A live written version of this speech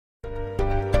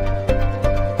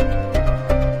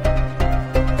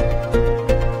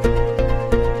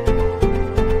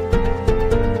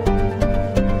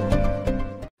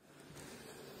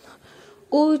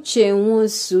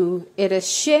Uche, it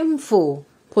is shameful.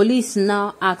 Police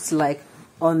now act like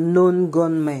unknown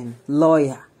gunmen.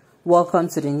 Lawyer. Welcome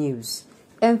to the news.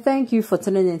 And thank you for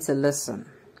tuning in to listen.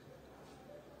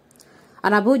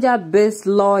 An Abuja-based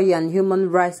lawyer and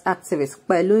human rights activist,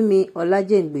 Pelumi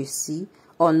Olajengbesi,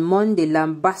 on Monday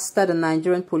lambasted the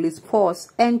Nigerian police force,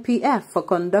 NPF, for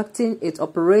conducting its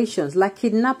operations like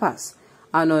kidnappers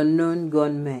and unknown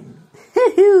gunmen.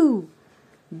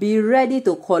 Be ready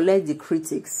to collect the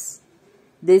critics.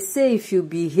 They say if you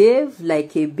behave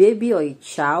like a baby or a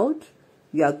child,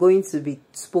 you are going to be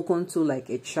spoken to like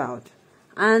a child.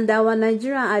 And our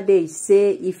Nigerian adage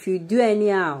say, if you do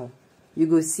anyhow, you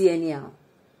go see anyhow.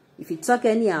 If you talk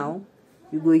anyhow,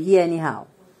 you go hear anyhow.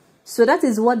 So that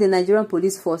is what the Nigerian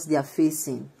police force they are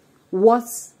facing. What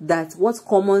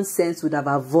common sense would have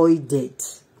avoided.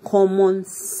 Common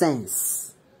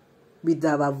sense would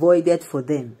have avoided for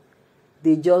them.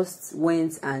 They just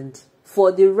went, and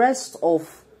for the rest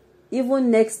of even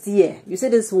next year, you say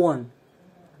this one.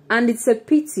 And it's a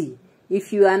pity.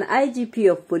 If you are an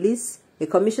IGP of police, a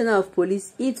commissioner of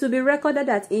police, it will be recorded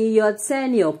that in your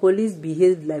tenure, police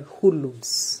behaved like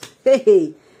hoodlums.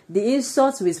 Hey, the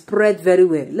insults will spread very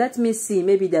well. Let me see,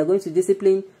 maybe they are going to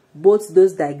discipline both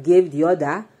those that gave the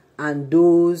order and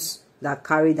those that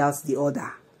carried out the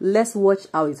order. Let's watch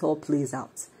how it all plays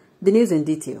out. The news in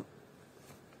detail.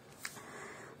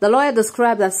 The lawyer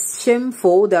described as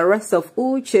shameful the arrest of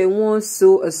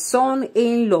Uche, a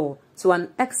son-in-law to an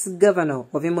ex-governor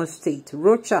of Imo State,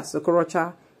 Rochas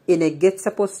Okorocha, in a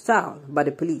get-up style by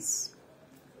the police.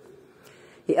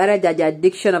 He added that the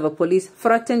addiction of the police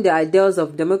threatened the ideals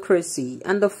of democracy,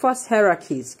 and the first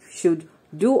hierarchies should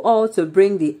do all to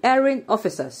bring the erring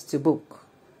officers to book.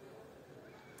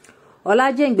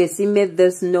 Olajengbesi made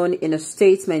this known in a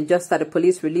statement just as the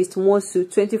police released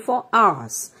Nwosu 24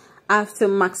 hours after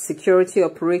max security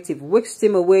operative whisked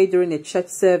him away during a church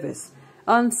service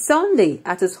on Sunday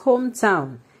at his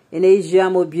hometown in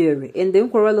Ejiamobiri in the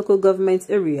Nkwara local government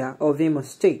area of Imo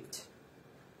State.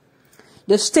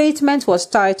 The statement was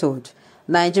titled,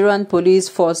 Nigerian Police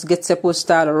Force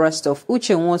Getsepo-style arrest of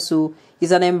Uche Nwosu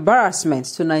is an embarrassment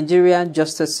to Nigerian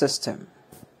justice system.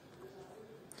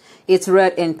 It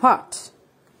read in part,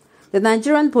 the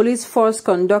Nigerian police force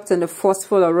conducting the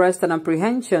forceful arrest and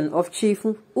apprehension of Chief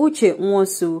Uche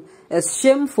Nwosu is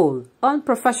shameful,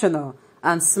 unprofessional,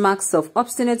 and smacks of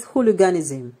obstinate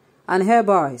hooliganism, and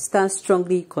hereby stands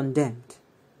strongly condemned.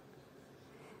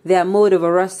 Their mode of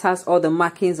arrest has all the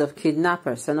markings of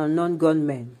kidnappers and unknown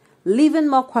gunmen, leaving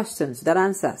more questions than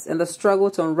answers in the struggle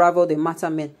to unravel the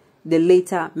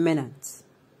later menace.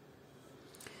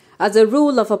 As a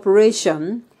rule of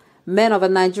operation, men of the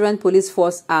Nigerian police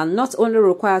force are not only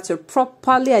required to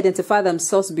properly identify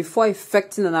themselves before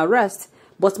effecting an arrest,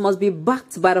 but must be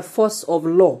backed by the force of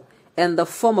law in the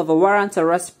form of a warrant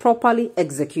arrest properly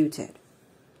executed.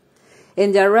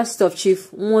 In the arrest of Chief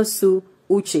Nwosu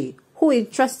Uche, who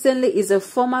interestingly is a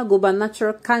former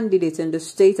gubernatorial candidate in the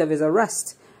state of his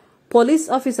arrest, police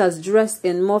officers dressed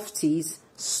in muftis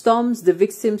stormed the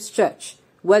victim's church,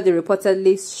 where they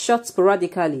reportedly shot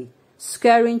sporadically,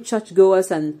 scaring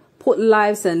churchgoers and put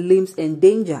lives and limbs in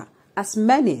danger as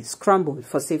many scrambled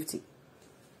for safety.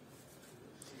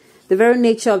 The very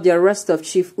nature of the arrest of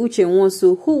Chief Uche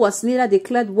Nwosu, who was neither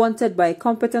declared wanted by a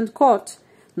competent court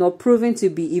nor proven to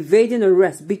be evading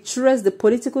arrest, betrays the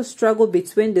political struggle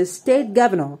between the state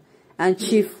governor and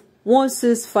Chief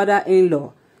Nwosu's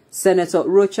father-in-law, Senator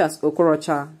Rochas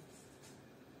Okorocha.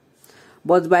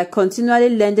 But by continually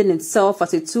lending itself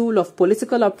as a tool of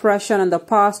political oppression and the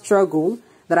power struggle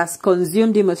that has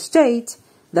consumed Imo State,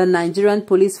 the Nigerian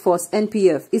Police Force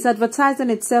NPF is advertising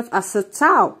itself as a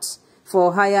tout for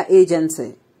a higher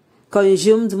agency,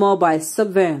 consumed more by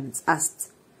subservience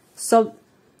to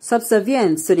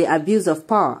the abuse of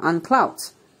power and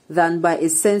clout than by a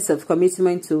sense of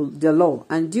commitment to the law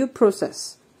and due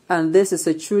process, and this is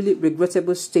a truly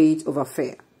regrettable state of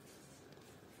affairs.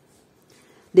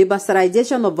 The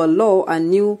bastardization of the law and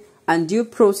due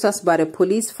process by the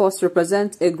police force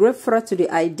represents a grave threat to the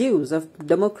ideals of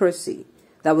democracy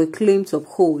that we claim to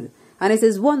uphold, and it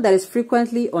is one that is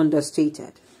frequently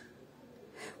understated.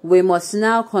 We must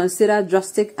now consider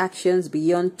drastic actions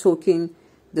beyond token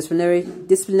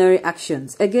disciplinary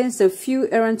actions against a few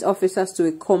errant officers to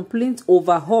a complete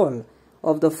overhaul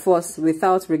of the force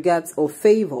without regard or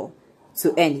favor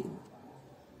to any.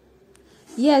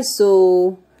 Yes,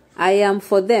 so I am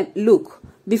for them. Look,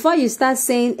 before you start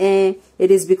saying it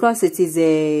is because it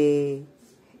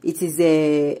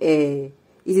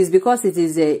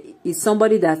is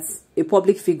somebody that's a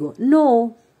public figure.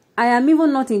 No, I am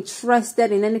even not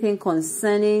interested in anything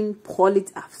concerning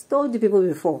politics. I've told you people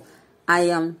before, I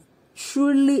am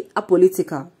truly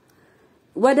apolitical.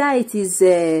 Whether it is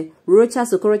Rocha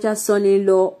Sokorocha's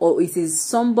son-in-law or it is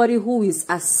somebody who is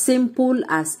as simple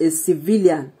as a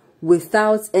civilian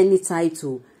without any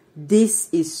title, this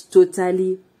is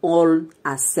totally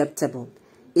unacceptable.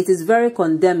 It is very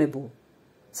condemnable.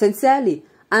 Sincerely.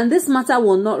 And this matter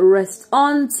will not rest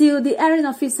until the erring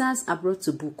officers are brought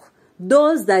to book.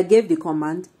 Those that gave the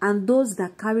command and those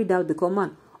that carried out the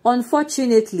command.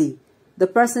 Unfortunately, the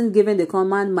person giving the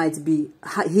command might be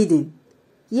hidden.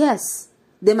 Yes.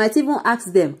 They might even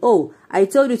ask them, oh, I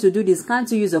told you to do this,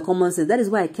 can't you use your common sense? That is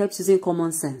why I kept using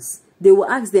common sense. They will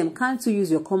ask them, can't you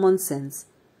use your common sense?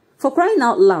 For crying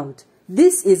out loud,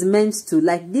 this is meant to,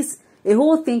 like this, a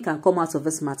whole thing can come out of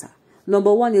this matter.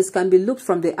 Number one is can be looked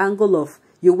from the angle of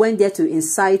you went there to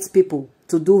incite people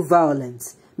to do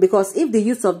violence. Because if the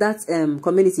youth of that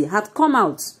community had come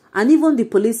out, and even the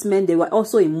policemen, they were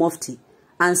also in mufti,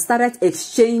 and started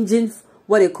exchanging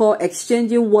what they call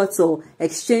exchanging words or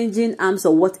exchanging arms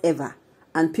or whatever,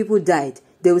 and people died,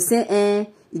 they will say,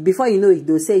 before you know it,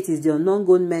 they'll say it is the unknown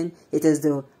gunmen, it is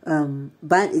the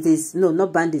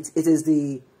not bandits, it is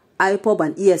the IPOB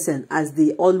and ESN, as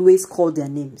they always call their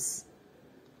names.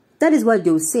 That is what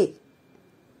they'll say.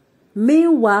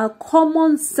 Meanwhile,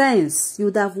 common sense, you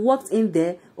would have walked in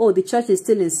there, oh, the church is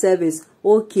still in service,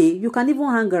 okay, you can even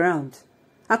hang around.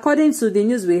 According to the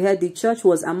news we heard, the church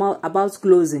was about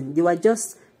closing. They were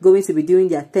just going to be doing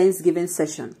their Thanksgiving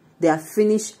session. They have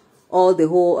finished all the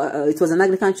whole, it was an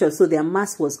Anglican church, so their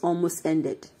mass was almost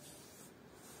ended.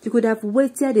 You could have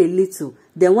waited a little.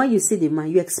 Then when you see the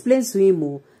man, you explain to him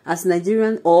more, as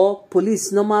Nigerian or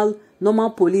police, normal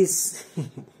police,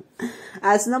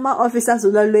 as normal officers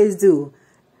will always do.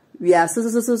 We are so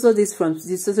this from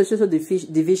this so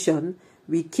division.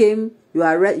 We came,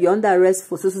 you're under arrest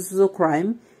for so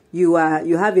crime. You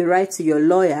have a right to your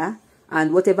lawyer,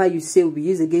 and whatever you say will be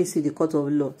used against you in the court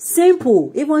of law.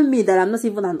 Simple. Even me, that I'm not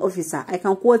even an officer, I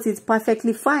can quote it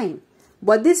perfectly fine.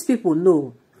 But these people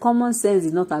know common sense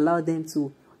did not allow them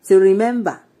to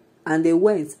remember, and they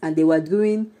went and they were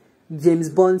doing James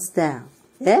Bond style,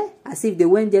 as if they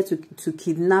went there to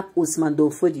kidnap Usman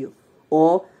Dofodio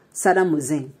or Saddam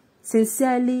Hussein.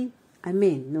 Sincerely, I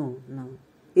mean, no.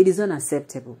 It is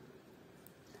unacceptable.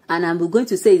 And I'm going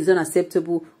to say it's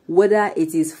unacceptable whether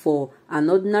it is for an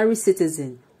ordinary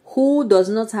citizen who does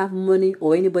not have money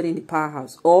or anybody in the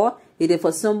powerhouse, or it is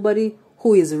for somebody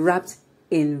who is wrapped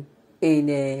in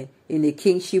a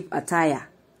kingship attire.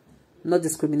 Not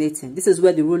discriminating. This is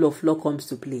where the rule of law comes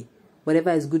to play.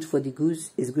 Whatever is good for the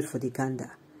goose is good for the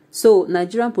gander. So,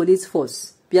 Nigerian police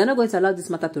force, we are not going to allow this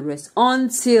matter to rest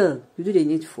until you do the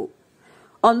needful.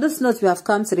 On this note, we have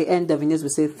come to the end of the news. We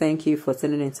say thank you for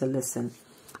tuning in to listen.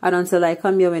 And until I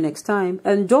come your way next time,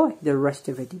 enjoy the rest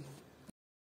of the day.